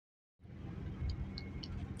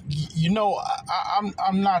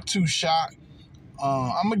I'm not too shocked.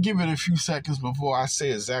 I'm gonna give it a few seconds before I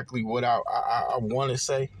say exactly what I want to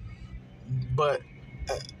say. But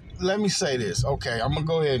let me say this. Okay, I'm gonna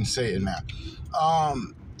go ahead and say it now.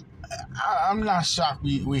 I'm not shocked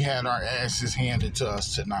we had our asses handed to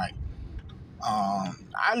us tonight.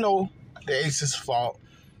 I know the Aces' fault.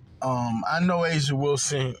 I know Asia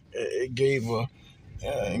Wilson gave a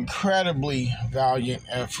incredibly valiant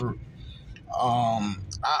effort.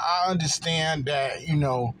 I understand that,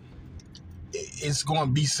 it's going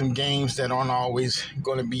to be some games that aren't always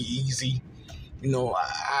going to be easy.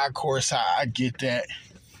 Of course, I get that.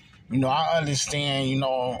 I understand,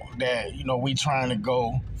 that, we trying to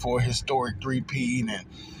go for a historic three-peat and,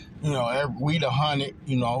 we the 100,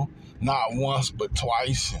 not once but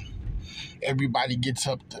twice. And everybody gets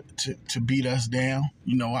up to beat us down.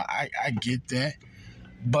 I get that.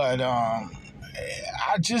 But I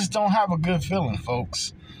just don't have a good feeling,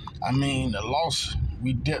 folks. I mean, the loss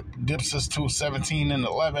dips us to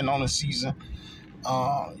 17-11 on the season.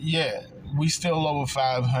 We still over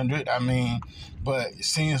 500. I mean, but it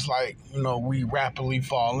seems like, we rapidly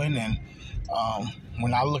falling. And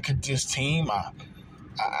when I look at this team, I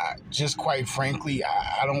just quite frankly,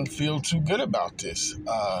 I don't feel too good about this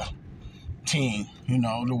team,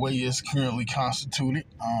 the way it's currently constituted.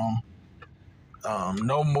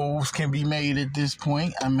 No moves can be made at this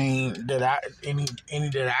point. I mean, any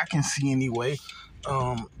that I can see anyway,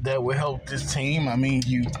 that would help this team. I mean,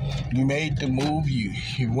 you made the move.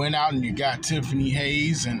 You went out and you got Tiffany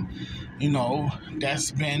Hayes, and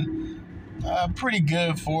that's been pretty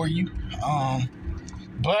good for you.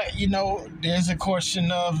 But there's a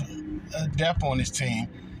question of depth on this team,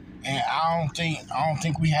 and I don't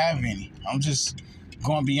think we have any. I'm just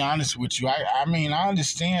gonna be honest with you. I mean, I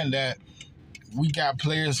understand that we got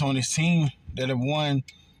players on this team that have won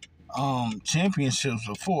championships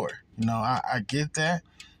before. I get that.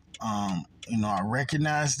 I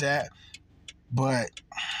recognize that. But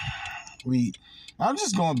I'm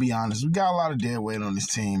just going to be honest. We got a lot of dead weight on this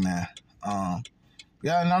team, man. And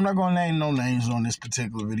I'm not going to name no names on this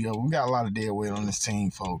particular video. We got a lot of dead weight on this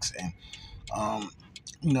team, folks. And,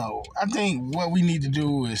 I think what we need to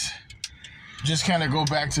do is just kind of go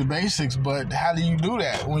back to basics. But how do you do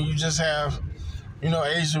that when you just have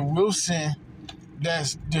Asia Wilson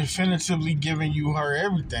that's definitively giving you her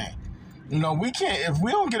everything? We can't, if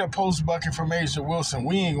we don't get a post bucket from Asia Wilson,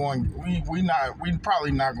 we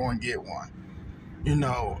probably not going to get one.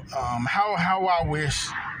 How I wish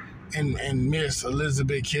and miss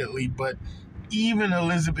Elizabeth Kitley, but even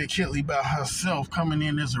Elizabeth Kitley by herself coming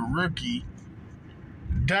in as a rookie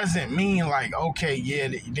doesn't mean like, okay, yeah,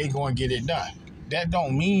 they going to get it done. That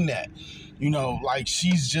don't mean that. Like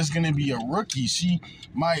she's just going to be a rookie. She's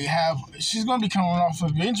going to be coming off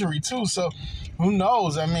of injury too. So who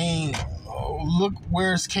knows? I mean, look,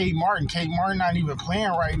 where's Kate Martin? Kate Martin not even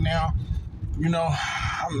playing right now.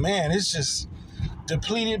 Man, it's just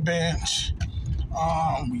depleted bench.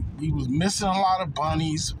 We was missing a lot of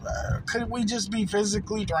bunnies. Could we just be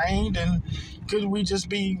physically drained, and could we just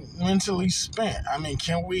be mentally spent? I mean,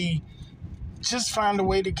 can we just find a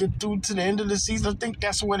way to get through to the end of the season? I think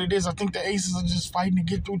that's what it is. I think the Aces are just fighting to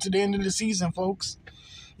get through to the end of the season, folks.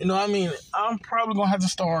 I'm probably going to have to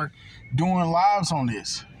start doing lives on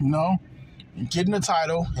this, and getting the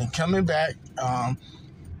title and coming back,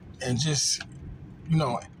 and just,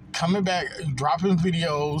 coming back, dropping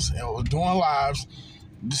videos or doing lives,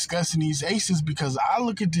 discussing these Aces, because I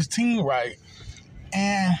look at this team right,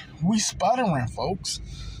 and we sputtering, folks.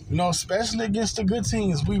 Especially against the good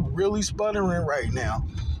teams, we really sputtering right now.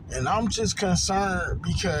 And I'm just concerned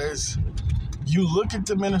because you look at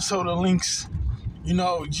the Minnesota Lynx,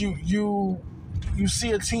 you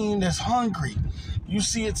see a team that's hungry. You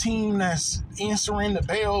see a team that's answering the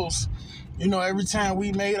bells, every time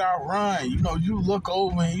we made our run. You look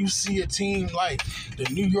over and you see a team like the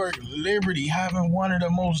New York Liberty having one of the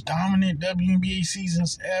most dominant WNBA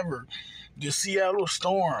seasons ever. The Seattle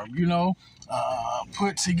Storm,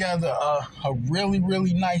 put together a really,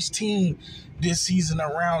 really nice team this season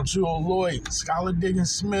around Jewel Lloyd, Skylar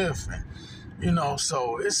Diggins-Smith, and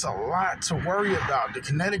so it's a lot to worry about. The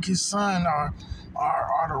Connecticut Sun are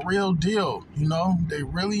the real deal. They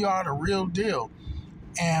really are the real deal.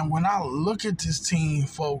 And when I look at this team,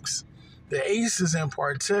 folks, the Aces in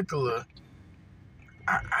particular,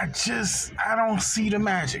 I don't see the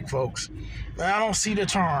magic, folks. I don't see the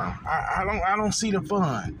charm. I don't see the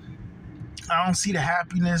fun. I don't see the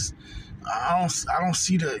happiness. I don't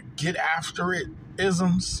see the get after it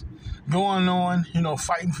isms going on.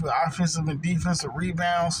 Fighting for offensive and defensive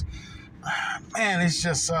rebounds. Man, it's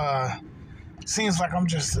just seems like I'm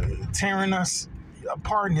just tearing us, a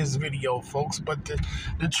part in this video, folks. But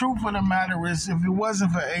the truth of the matter is, if it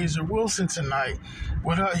wasn't for A'ja Wilson tonight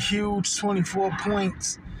with her huge 24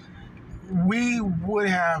 points, we would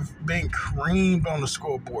have been creamed on the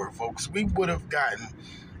scoreboard, folks. We would have gotten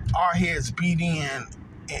our heads beat in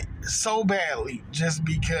so badly just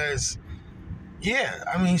because, yeah,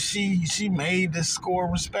 I mean, she made the score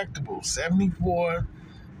respectable, 74-87,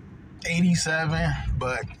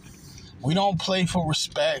 but we don't play for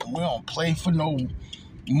respect. We don't play for no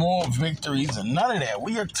moral victories and none of that.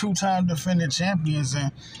 We are two-time defending champions,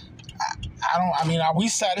 and are we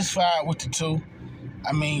satisfied with the 2?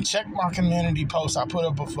 I mean, check my community post. I put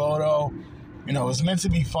up a photo. You know, it's meant to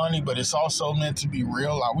be funny, but it's also meant to be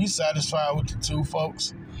real. Are we satisfied with the 2,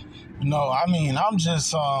 folks? No, I mean, I'm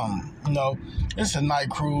just, it's a night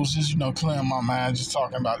cruise, just, clearing my mind, just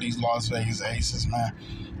talking about these Las Vegas Aces, man.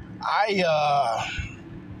 I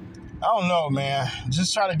don't know, man.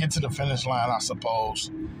 Just try to get to the finish line, I suppose.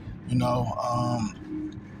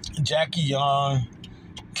 Jackie Young,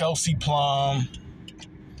 Kelsey Plum,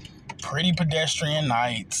 pretty pedestrian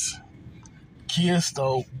nights. Kia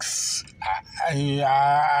Stokes.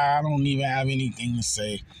 I don't even have anything to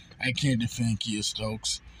say. I can't defend Kia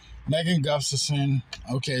Stokes. Megan Gustafson.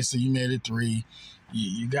 Okay, so you made it 3.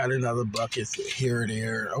 You got another bucket here or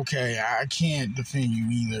there. Okay, I can't defend you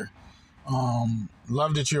either.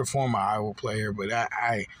 Love that you're a former Iowa player, but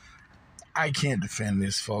I can't defend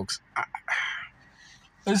this, folks.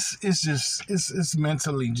 It's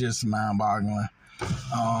mentally just mind-boggling.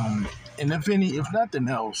 And if nothing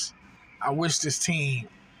else, I wish this team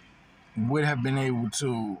would have been able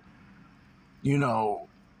to,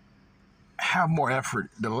 have more effort.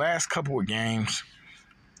 The last couple of games,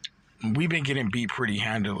 we've been getting beat pretty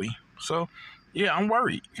handily. So, yeah, I'm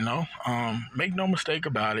worried, Make no mistake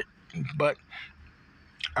about it. But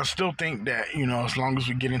I still think that, as long as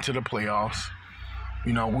we get into the playoffs,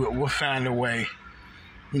 we'll find a way,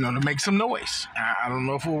 to make some noise. I don't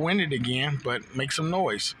know if we'll win it again, but make some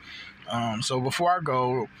noise. So before I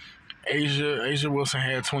go, A'ja Wilson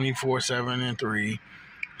had 24, 7, and 3.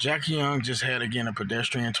 Jackie Young just had, again, a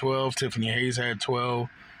pedestrian 12. Tiffany Hayes had 12.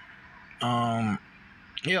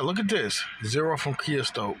 Look at this. 0 from Kia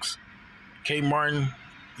Stokes. Kate Martin,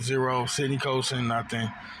 0. Sydney Colson,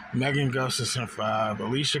 nothing. Megan Gustafson, 5.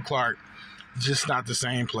 Alicia Clark, just not the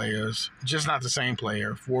same player.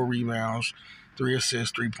 4 rebounds, 3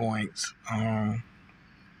 assists, 3 points. You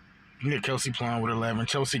get Kelsey Plum with 11.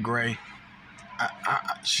 Chelsea Gray,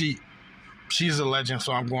 she's a legend,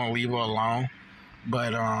 so I'm going to leave her alone.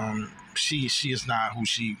 But she is not who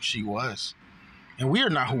she was. And we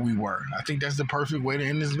are not who we were. I think that's the perfect way to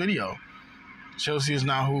end this video. Chelsea is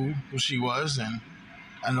not who she was, and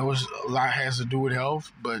I know a lot has to do with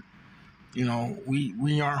health, but,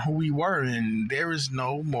 we aren't who we were, and there is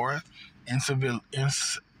no more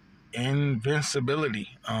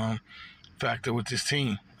invincibility factor with this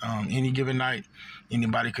team. Any given night,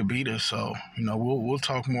 anybody could beat us. So, we'll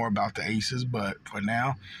talk more about the Aces, but for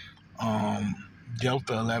now, dealt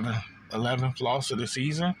the 11th loss of the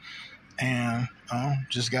season, and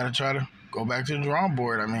just got to try to go back to the drawing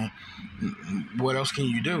board. I mean, what else can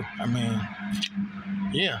you do? I mean,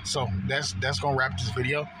 yeah, so that's going to wrap this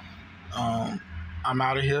video. I'm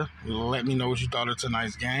out of here. Let me know what you thought of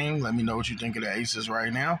tonight's game. Let me know what you think of the Aces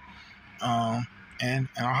right now. And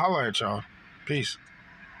I'll holler at y'all. Peace.